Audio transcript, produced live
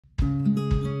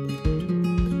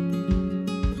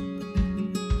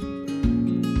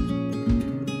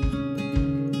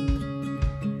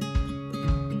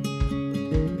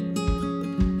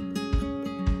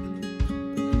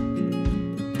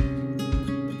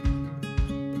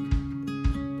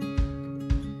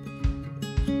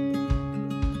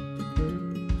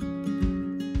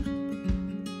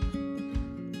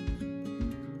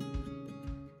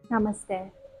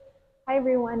Namaste. Hi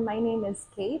everyone, my name is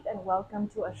Kate and welcome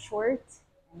to a short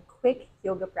and quick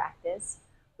yoga practice.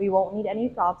 We won't need any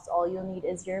props, all you'll need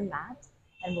is your mat,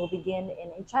 and we'll begin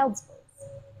in a child's pose.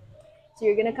 So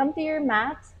you're gonna come to your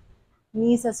mat,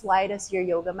 knees as wide as your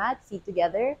yoga mat, feet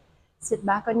together. Sit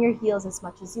back on your heels as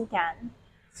much as you can.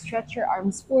 Stretch your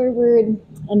arms forward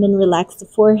and then relax the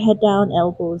forehead down,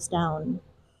 elbows down.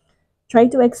 Try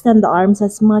to extend the arms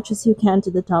as much as you can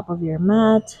to the top of your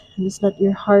mat. Just let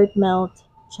your heart melt,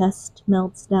 chest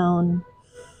melts down.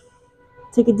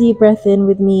 Take a deep breath in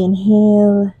with me.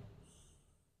 Inhale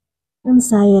and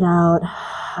sigh it out.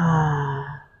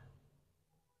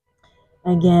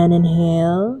 Again,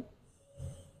 inhale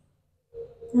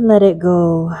and let it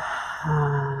go.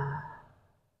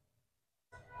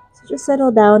 So just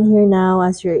settle down here now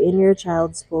as you're in your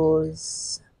child's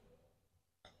pose.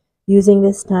 Using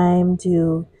this time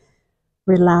to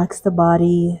relax the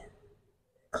body,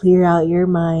 clear out your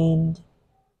mind,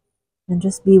 and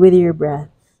just be with your breath.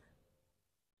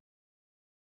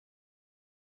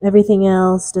 Everything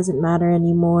else doesn't matter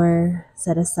anymore.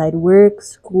 Set aside work,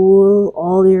 school,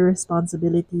 all your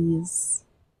responsibilities.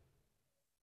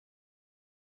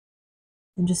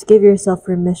 And just give yourself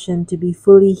permission to be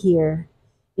fully here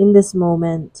in this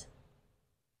moment.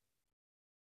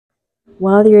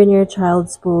 While you're in your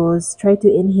child's pose, try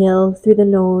to inhale through the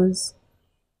nose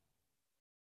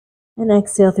and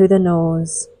exhale through the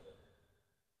nose.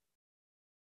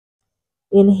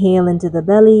 Inhale into the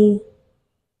belly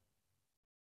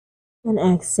and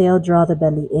exhale, draw the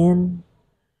belly in.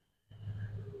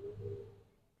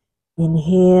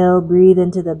 Inhale, breathe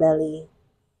into the belly.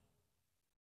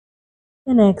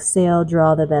 And exhale,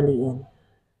 draw the belly in.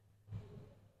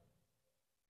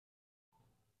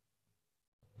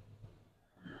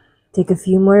 Take a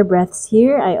few more breaths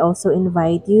here. I also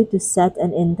invite you to set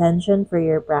an intention for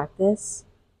your practice.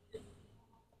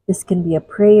 This can be a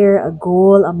prayer, a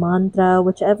goal, a mantra,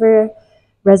 whichever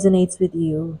resonates with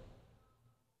you.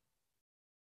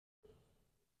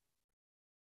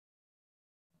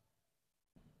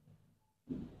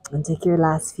 And take your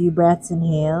last few breaths.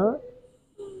 Inhale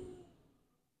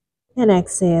and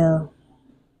exhale.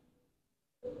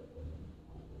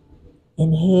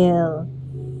 Inhale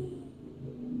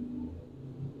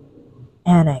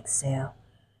and exhale.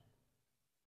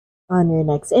 On your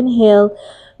next inhale,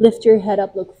 lift your head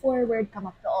up, look forward, come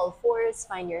up to all fours,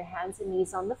 find your hands and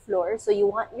knees on the floor. So you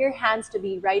want your hands to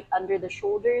be right under the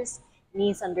shoulders,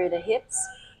 knees under the hips.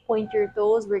 Point your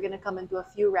toes. We're going to come into a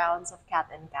few rounds of cat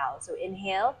and cow. So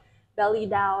inhale, belly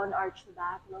down, arch the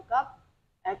back, look up.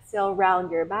 Exhale,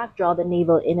 round your back, draw the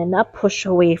navel in and up, push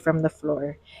away from the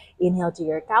floor. Inhale to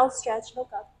your cow stretch, look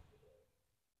up.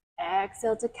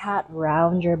 Exhale to cat,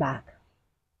 round your back.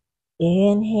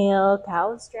 Inhale,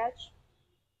 cow stretch.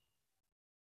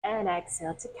 And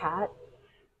exhale to cat.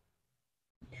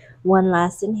 One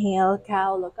last inhale,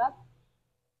 cow, look up.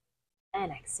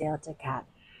 And exhale to cat.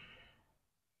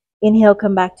 Inhale,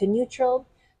 come back to neutral.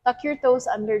 Tuck your toes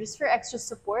under just for extra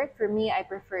support. For me, I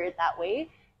prefer it that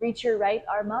way. Reach your right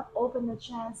arm up, open the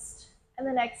chest. And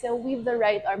then exhale, weave the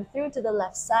right arm through to the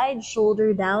left side,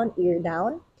 shoulder down, ear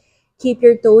down. Keep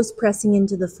your toes pressing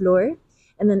into the floor.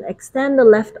 And then extend the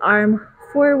left arm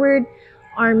forward,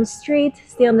 arms straight,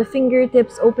 stay on the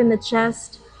fingertips, open the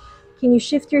chest. Can you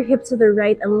shift your hips to the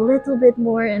right a little bit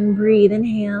more and breathe?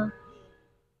 Inhale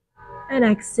and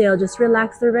exhale. Just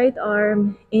relax the right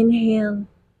arm. Inhale,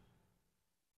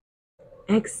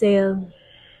 exhale,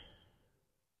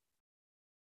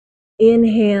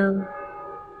 inhale,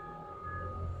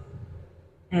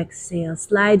 exhale.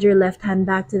 Slide your left hand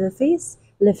back to the face,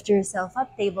 lift yourself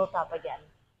up, tabletop again.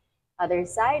 Other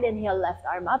side, inhale, left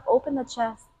arm up, open the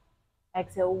chest.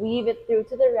 Exhale, weave it through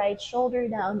to the right, shoulder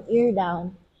down, ear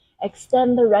down.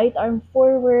 Extend the right arm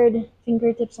forward,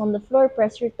 fingertips on the floor,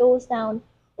 press your toes down,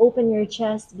 open your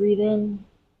chest, breathe in,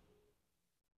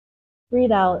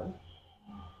 breathe out.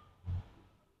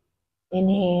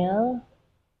 Inhale,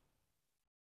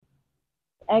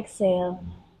 exhale,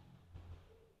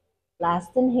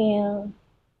 last inhale,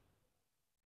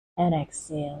 and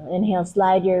exhale. Inhale,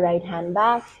 slide your right hand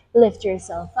back, lift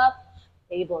yourself up,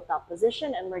 tabletop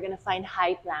position, and we're going to find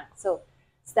high plank. So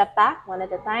step back one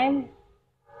at a time,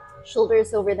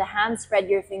 shoulders over the hands, spread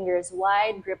your fingers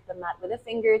wide, grip the mat with the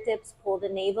fingertips, pull the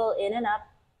navel in and up.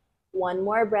 One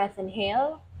more breath,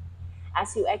 inhale.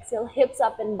 As you exhale, hips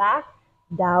up and back,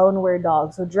 downward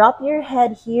dog. So drop your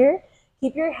head here,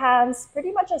 keep your hands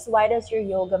pretty much as wide as your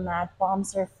yoga mat,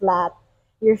 palms are flat.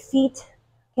 Your feet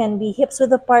can be hips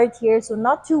width apart here, so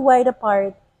not too wide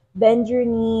apart. Bend your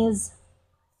knees,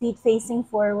 feet facing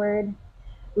forward.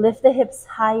 Lift the hips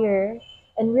higher.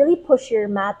 and really push your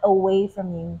mat away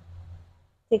from you.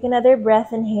 Take another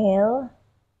breath, inhale,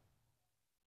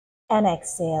 and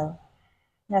exhale.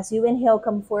 As you inhale,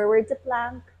 come forward to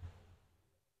plank,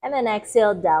 and then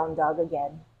exhale, down dog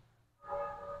again.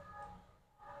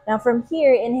 Now from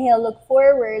here, inhale, look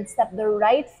forward, step the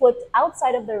right foot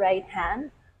outside of the right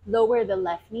hand, lower the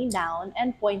left knee down,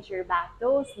 and point your back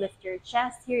toes, lift your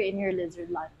chest here in your lizard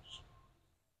lunge.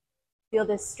 Feel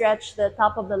this stretch the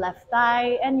top of the left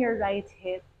thigh and your right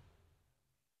hip.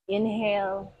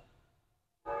 Inhale,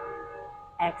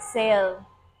 exhale,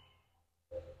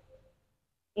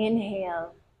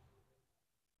 inhale,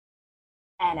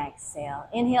 and exhale.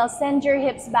 Inhale, send your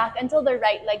hips back until the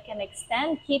right leg can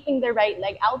extend, keeping the right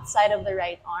leg outside of the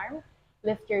right arm.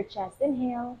 Lift your chest,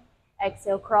 inhale.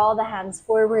 Exhale, crawl the hands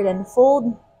forward and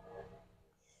fold.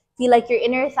 Feel like your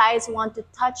inner thighs want to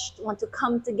touch, want to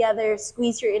come together.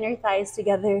 Squeeze your inner thighs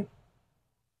together.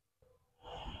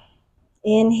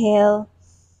 Inhale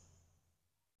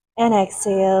and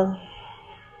exhale.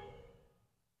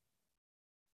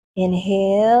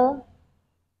 Inhale,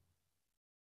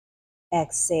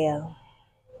 exhale.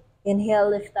 Inhale,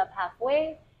 lift up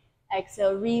halfway.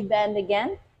 Exhale, rebend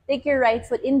again. Take your right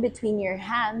foot in between your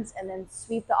hands and then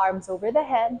sweep the arms over the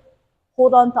head.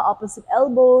 Hold on to opposite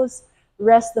elbows.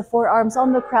 Rest the forearms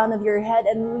on the crown of your head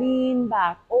and lean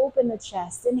back. Open the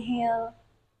chest. Inhale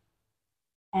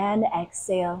and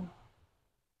exhale.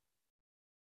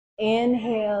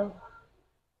 Inhale.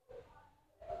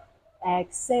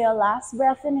 Exhale. Last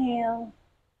breath, inhale.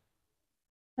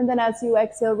 And then as you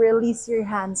exhale, release your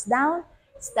hands down.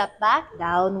 Step back,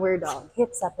 downward dog.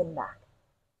 Hips up and back.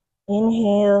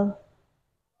 Inhale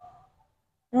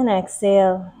and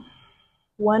exhale.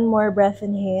 One more breath,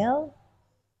 inhale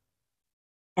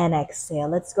and exhale.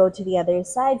 Let's go to the other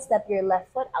side. Step your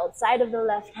left foot outside of the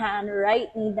left hand,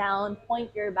 right knee down,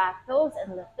 point your back toes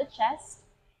and lift the chest.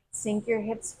 Sink your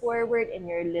hips forward in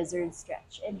your lizard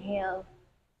stretch. Inhale,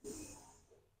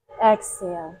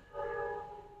 exhale.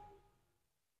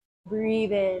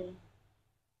 Breathe in,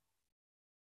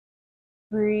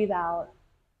 breathe out.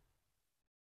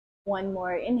 One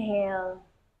more, inhale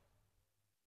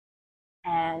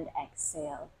and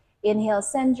exhale. Inhale,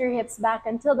 send your hips back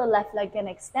until the left leg can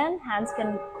extend. Hands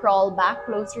can crawl back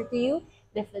closer to you.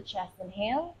 Lift the chest,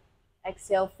 inhale.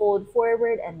 Exhale, fold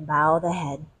forward and bow the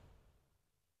head.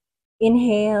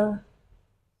 Inhale,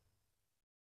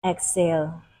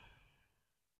 exhale.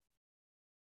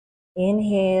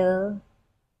 Inhale,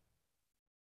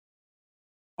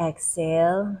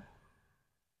 exhale.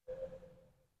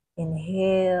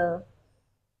 Inhale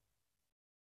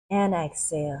and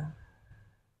exhale.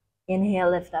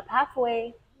 Inhale, lift up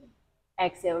halfway.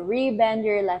 Exhale, rebend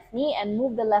your left knee and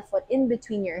move the left foot in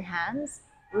between your hands.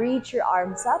 Reach your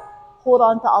arms up. Hold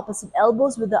on to opposite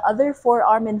elbows with the other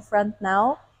forearm in front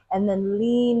now. And then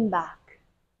lean back.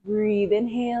 Breathe,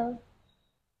 inhale.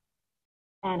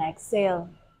 And exhale.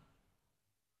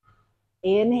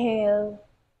 Inhale.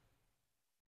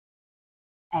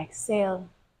 Exhale.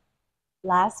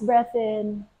 Last breath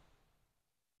in.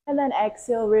 And then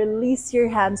exhale, release your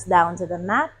hands down to the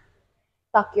mat.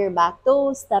 Tuck your back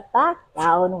toes, step back,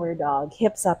 downward dog,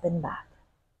 hips up and back.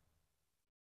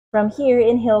 From here,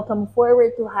 inhale, come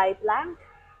forward to high plank.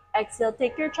 Exhale,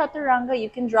 take your chaturanga, you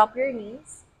can drop your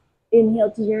knees.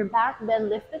 Inhale to your back, then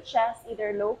lift the chest,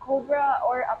 either low cobra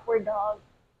or upward dog.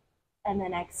 And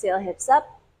then exhale, hips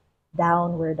up,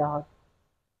 downward dog.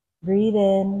 Breathe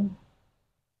in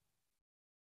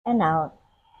and out.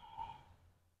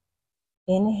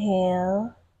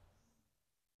 Inhale.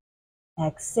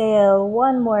 Exhale.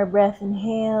 One more breath.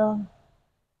 Inhale.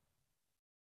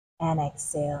 And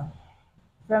exhale.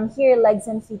 From here, legs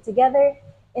and feet together.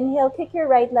 Inhale, kick your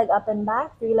right leg up and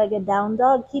back. Three-legged down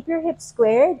dog. Keep your hips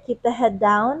squared. Keep the head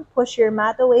down. Push your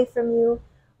mat away from you.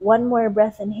 One more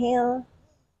breath. Inhale.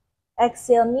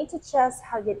 Exhale, knee to chest.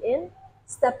 Hug it in.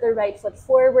 Step the right foot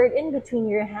forward in between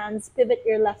your hands. Pivot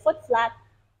your left foot flat.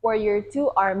 Warrior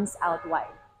two, arms out wide.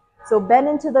 So bend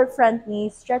into the front knee,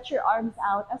 stretch your arms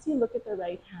out as you look at the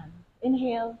right hand.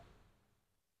 Inhale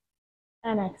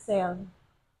and exhale.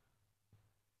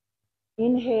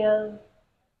 Inhale,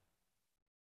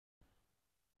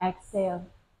 exhale.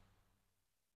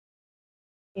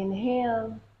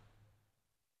 Inhale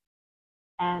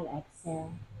and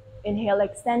exhale. Inhale,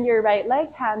 extend your right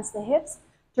leg, hands to hips.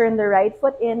 Turn the right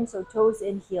foot in, so toes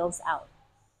in, heels out.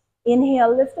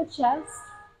 Inhale, lift the chest.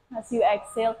 As you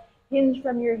exhale, hinge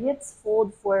from your hips,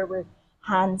 fold forward,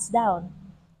 hands down.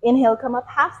 Inhale, come up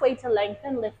halfway to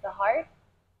lengthen, lift the heart.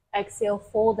 Exhale,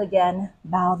 fold again,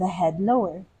 bow the head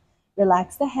lower.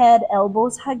 Relax the head,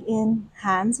 elbows hug in,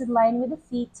 hands in line with the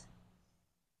feet.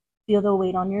 Feel the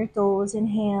weight on your toes.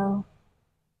 Inhale.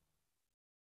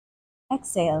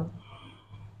 Exhale.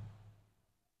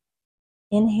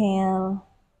 Inhale.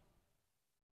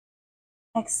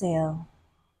 Exhale.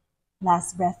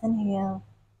 Last breath, inhale.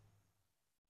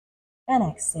 And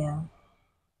exhale.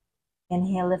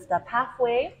 Inhale, lift up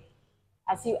halfway.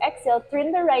 As you exhale,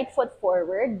 turn the right foot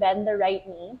forward, bend the right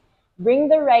knee. Bring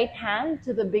the right hand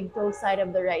to the big toe side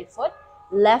of the right foot.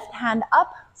 Left hand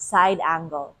up, side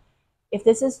angle. If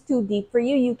this is too deep for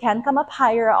you, you can come up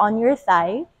higher on your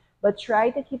thigh, but try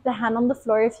to keep the hand on the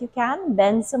floor if you can.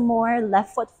 Bend some more,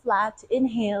 left foot flat.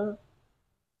 Inhale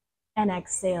and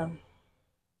exhale.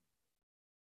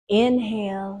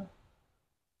 Inhale.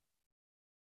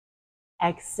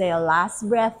 Exhale, last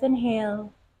breath,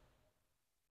 inhale.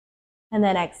 And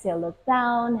then exhale, look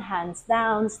down, hands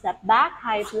down, step back,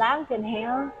 high plank,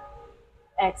 inhale.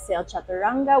 Exhale,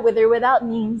 chaturanga, with or without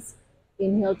knees.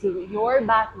 Inhale to your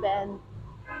back bend.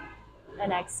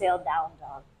 And exhale, down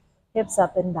dog. Hips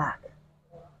up and back.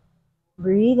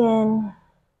 Breathe in.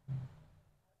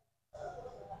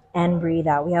 And breathe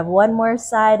out. We have one more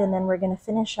side and then we're going to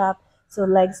finish up. So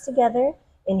legs together.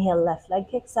 Inhale, left leg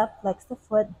kicks up, flex the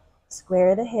foot,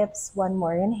 square the hips. One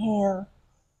more inhale.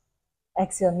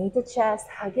 Exhale, knee to chest,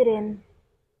 hug it in.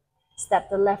 Step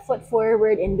the left foot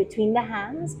forward in between the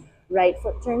hands. Right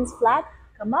foot turns flat.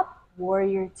 Come up,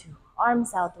 warrior two.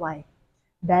 Arms out wide.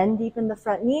 Bend deep in the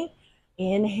front knee.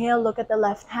 Inhale, look at the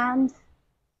left hand.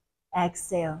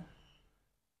 Exhale.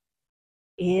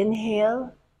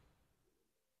 Inhale.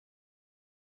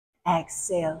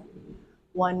 Exhale.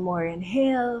 One more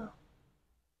inhale.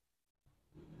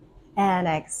 And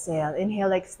exhale.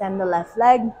 Inhale, extend the left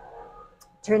leg.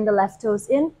 Turn the left toes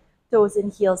in,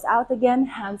 heels out again,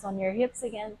 hands on your hips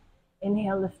again.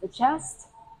 Inhale, lift the chest.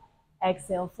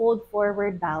 Exhale, fold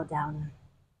forward, bow down.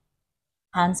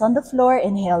 Hands on the floor,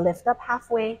 inhale, lift up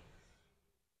halfway.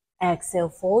 Exhale,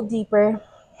 fold deeper.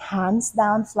 Hands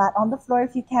down, flat on the floor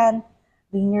if you can.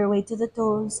 Lean your way to the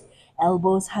toes,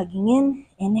 elbows hugging in.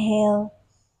 Inhale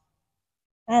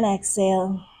and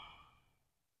exhale.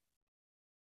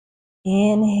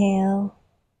 Inhale.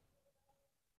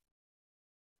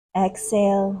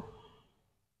 Exhale.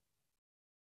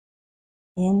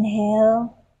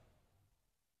 Inhale.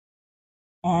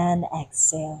 And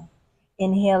exhale.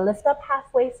 Inhale, lift up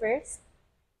halfway first.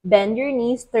 Bend your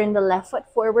knees, turn the left foot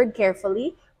forward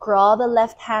carefully. Crawl the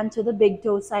left hand to the big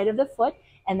toe side of the foot,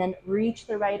 and then reach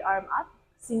the right arm up.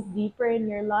 Sink deeper in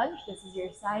your lunge. This is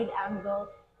your side angle.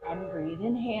 And breathe.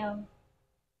 Inhale.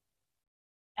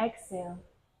 Exhale.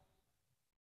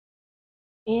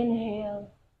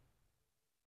 Inhale.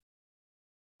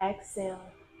 Exhale.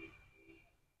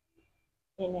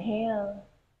 Inhale.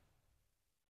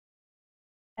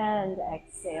 And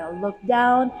exhale. Look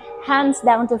down. Hands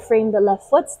down to frame the left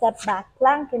foot. Step back,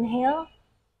 plank. Inhale.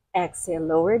 Exhale.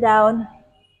 Lower down.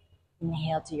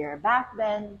 Inhale to your back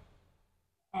bend.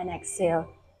 And exhale.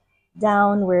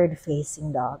 Downward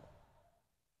facing dog.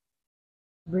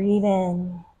 Breathe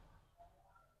in.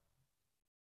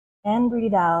 And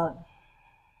breathe out.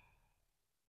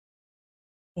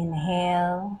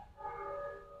 Inhale.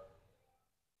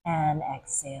 And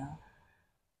exhale.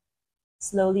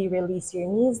 Slowly release your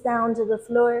knees down to the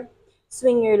floor.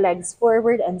 Swing your legs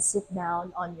forward and sit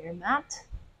down on your mat.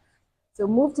 So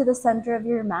move to the center of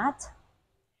your mat.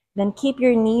 Then keep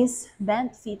your knees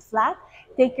bent, feet flat.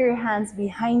 Take your hands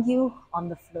behind you on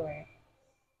the floor.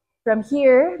 From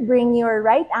here, bring your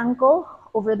right ankle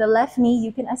over the left knee.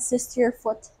 You can assist your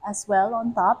foot as well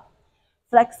on top.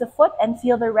 Flex the foot and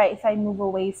feel the right thigh move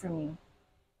away from you.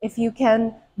 If you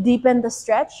can deepen the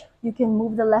stretch, you can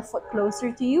move the left foot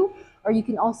closer to you, or you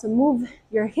can also move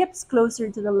your hips closer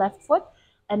to the left foot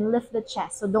and lift the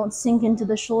chest. So don't sink into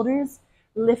the shoulders,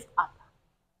 lift up.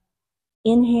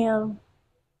 Inhale,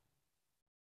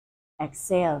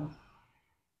 exhale.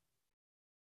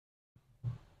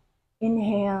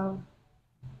 Inhale,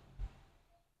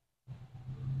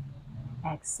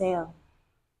 exhale.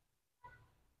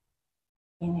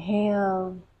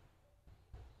 Inhale,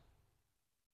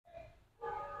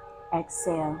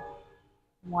 exhale.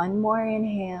 One more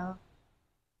inhale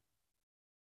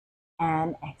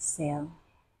and exhale.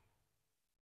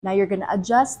 Now you're going to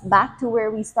adjust back to where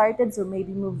we started. So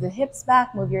maybe move the hips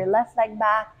back, move your left leg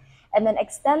back, and then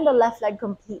extend the left leg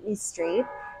completely straight.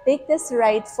 Take this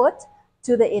right foot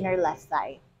to the inner left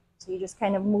thigh. So you just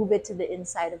kind of move it to the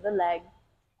inside of the leg.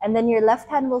 And then your left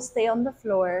hand will stay on the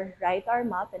floor, right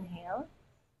arm up, inhale.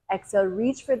 Exhale,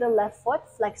 reach for the left foot,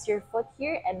 flex your foot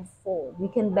here and fold. You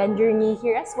can bend your knee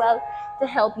here as well to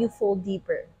help you fold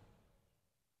deeper.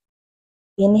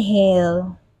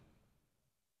 Inhale.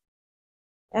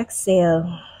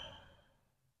 Exhale.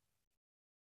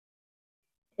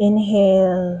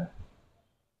 Inhale,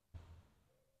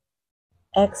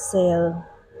 exhale,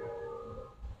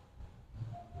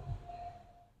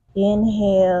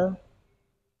 inhale,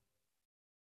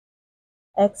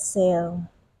 exhale.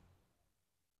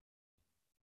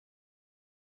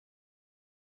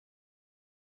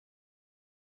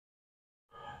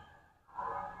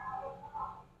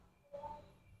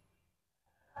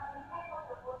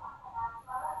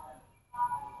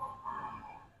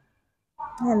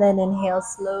 And then inhale,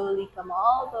 slowly come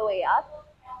all the way up.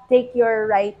 Take your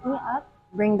right knee up.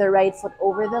 Bring the right foot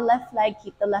over the left leg.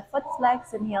 Keep the left foot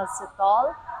flexed. Inhale, sit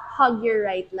tall. Hug your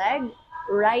right leg.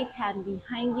 Right hand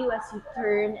behind you as you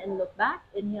turn and look back.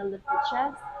 Inhale, lift the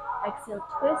chest. Exhale,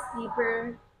 twist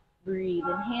deeper. Breathe.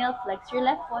 Inhale, flex your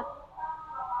left foot.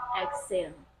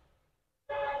 Exhale.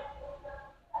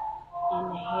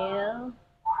 Inhale.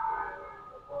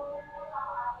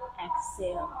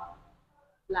 Exhale.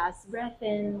 Last breath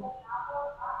in.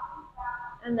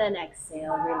 And then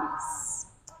exhale, release.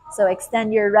 So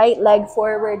extend your right leg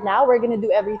forward now. We're going to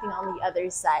do everything on the other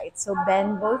side. So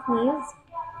bend both knees,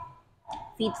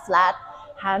 feet flat,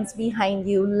 hands behind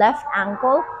you, left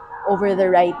ankle over the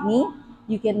right knee.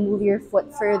 You can move your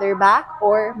foot further back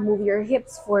or move your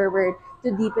hips forward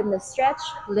to deepen the stretch.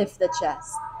 Lift the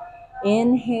chest.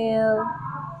 Inhale,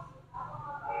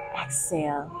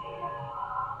 exhale.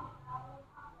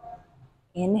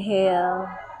 Inhale,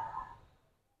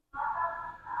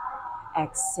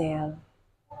 exhale.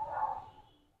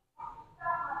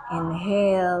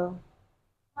 Inhale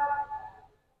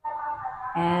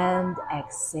and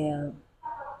exhale.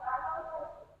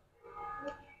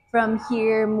 From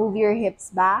here, move your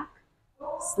hips back.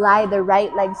 Slide the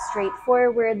right leg straight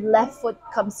forward. Left foot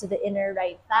comes to the inner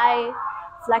right thigh.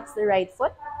 Flex the right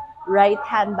foot. Right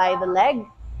hand by the leg.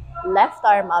 Left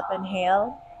arm up,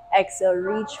 inhale. Exhale,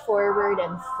 reach forward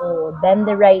and fold. Bend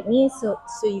the right knee so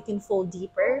you can fold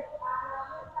deeper.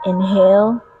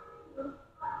 Inhale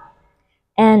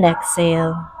and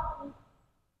exhale.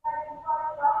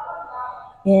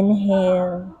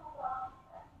 Inhale.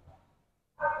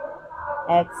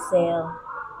 Exhale.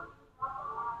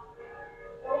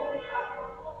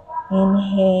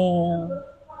 Inhale.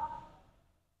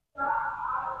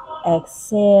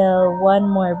 Exhale. One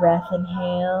more breath.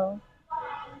 Inhale.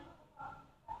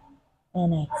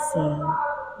 And exhale.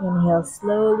 Inhale,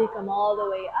 slowly come all the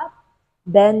way up.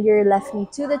 Bend your left knee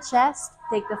to the chest.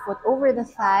 Take the foot over the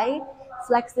thigh.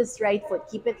 Flex this right foot.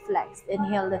 Keep it flexed.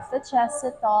 Inhale, lift the chest,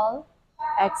 sit tall.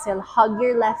 Exhale, hug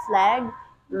your left leg.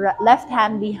 Left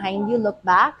hand behind you. Look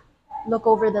back. Look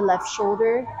over the left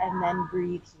shoulder and then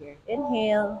breathe here.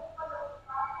 Inhale.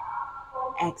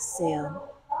 Exhale.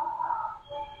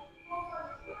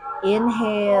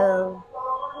 Inhale.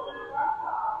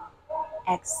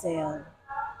 Exhale.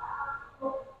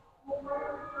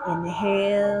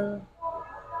 Inhale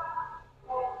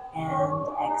and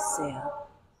exhale.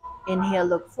 Inhale,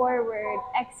 look forward.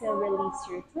 Exhale, release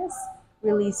your twist.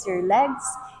 Release your legs.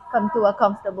 Come to a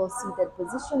comfortable seated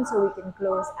position so we can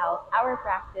close out our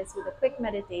practice with a quick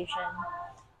meditation.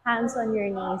 Hands on your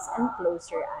knees and close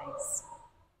your eyes.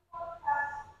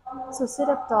 So sit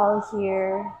up tall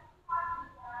here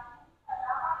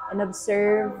and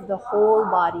observe the whole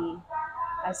body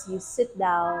as you sit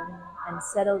down and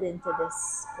settle into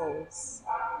this pose.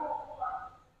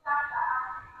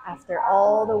 After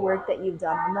all the work that you've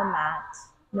done on the mat,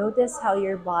 notice how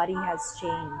your body has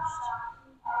changed.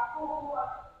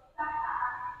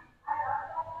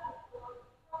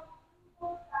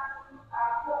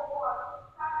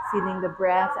 Feeling the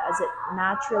breath as it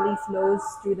naturally flows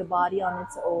through the body on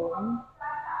its own.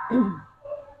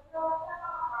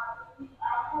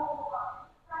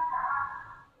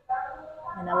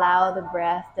 And allow the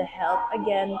breath to help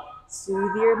again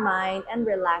soothe your mind and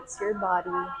relax your body.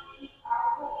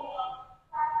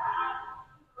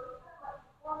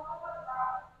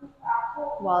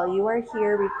 While you are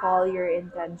here, recall your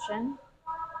intention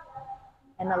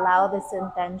and allow this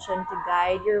intention to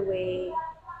guide your way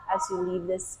as you leave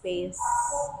this space.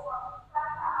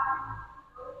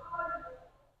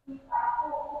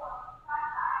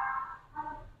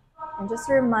 And just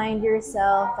remind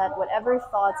yourself that whatever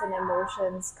thoughts and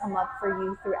emotions come up for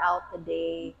you throughout the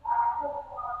day,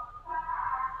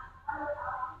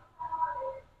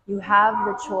 you have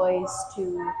the choice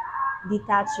to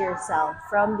detach yourself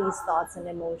from these thoughts and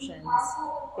emotions.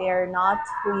 They are not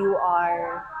who you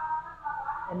are,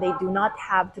 and they do not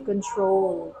have to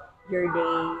control your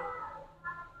day.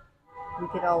 You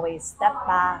can always step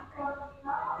back,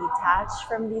 detach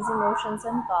from these emotions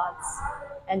and thoughts,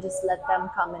 and just let them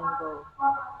come and go.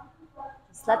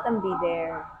 Just let them be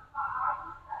there.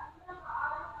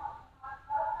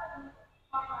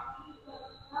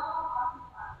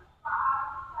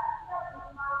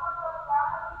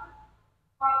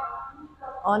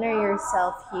 Honor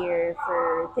yourself here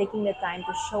for taking the time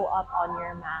to show up on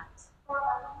your mat,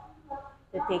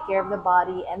 to take care of the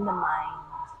body and the mind.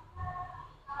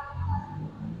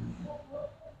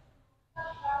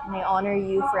 And I honor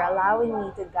you for allowing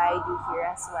me to guide you here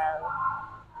as well.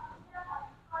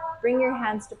 Bring your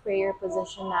hands to prayer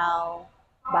position now,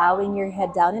 bowing your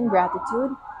head down in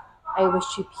gratitude. I wish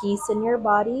you peace in your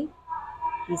body,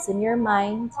 peace in your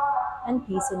mind, and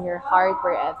peace in your heart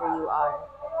wherever you are.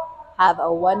 Have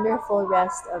a wonderful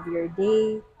rest of your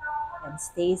day and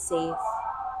stay safe.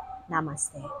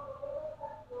 Namaste.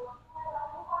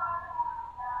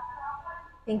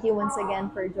 Thank you once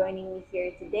again for joining me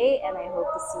here today, and I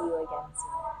hope to see you again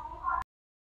soon.